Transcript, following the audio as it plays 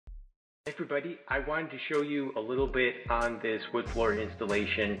Hey everybody, I wanted to show you a little bit on this wood floor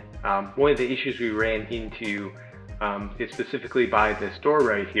installation. One of the issues we ran into, is specifically by this door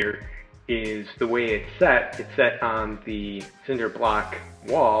right here, is the way it's set. It's set on the cinder block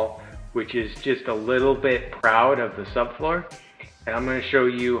wall, which is just a little bit proud of the subfloor. And I'm going to show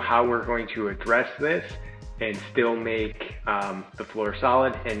you how we're going to address this and still make the floor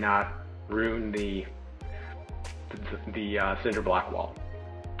solid and not ruin the cinder block wall.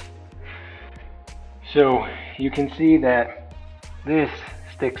 So you can see that this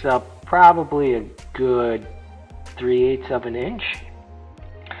sticks up probably a good 3/8 of an inch,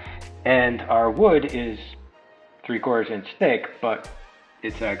 and our wood is 3/4 inch thick, but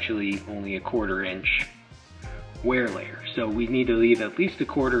it's actually only a 1/4 inch wear layer. So we need to leave at least a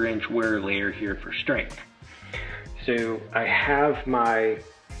 1/4 inch wear layer here for strength. So I have my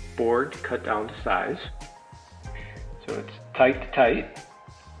board cut down to size, so it's tight to tight.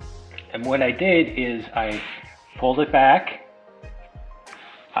 And what I did is I pulled it back,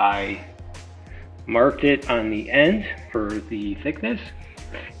 I marked it on the end for the thickness,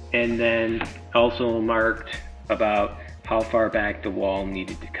 and then also marked about how far back the wall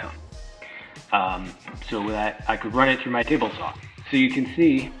needed to come, so that I could run it through my table saw. So you can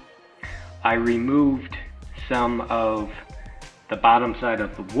see I removed some of the bottom side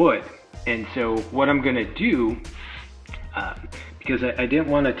of the wood. And so what I'm going to do, because I didn't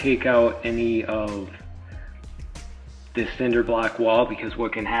want to take out any of this cinder block wall, because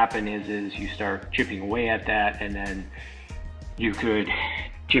what can happen is you start chipping away at that, and then you could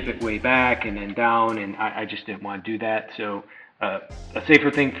chip it way back and then down, and I just didn't want to do that. So a safer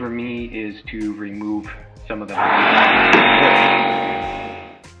thing for me is to remove some of the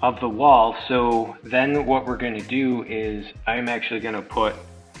of the wall. So then what we're going to do is I'm actually going to put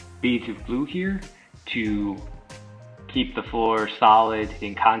beads of glue here to keep the floor solid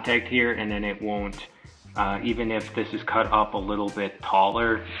in contact here, and then it won't, even if this is cut up a little bit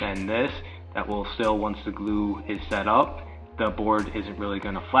taller than this, that will still, once the glue is set up, the board isn't really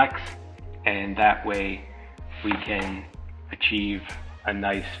going to flex, and that way we can achieve a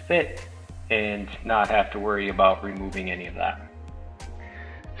nice fit and not have to worry about removing any of that.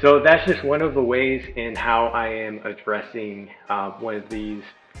 So that's just one of the ways in how I am addressing one of these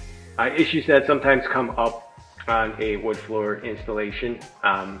issues that sometimes come up on a wood floor installation,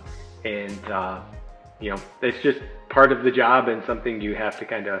 you know, it's just part of the job and something you have to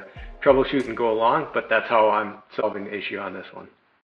kind of troubleshoot and go along, but that's how I'm solving the issue on this one.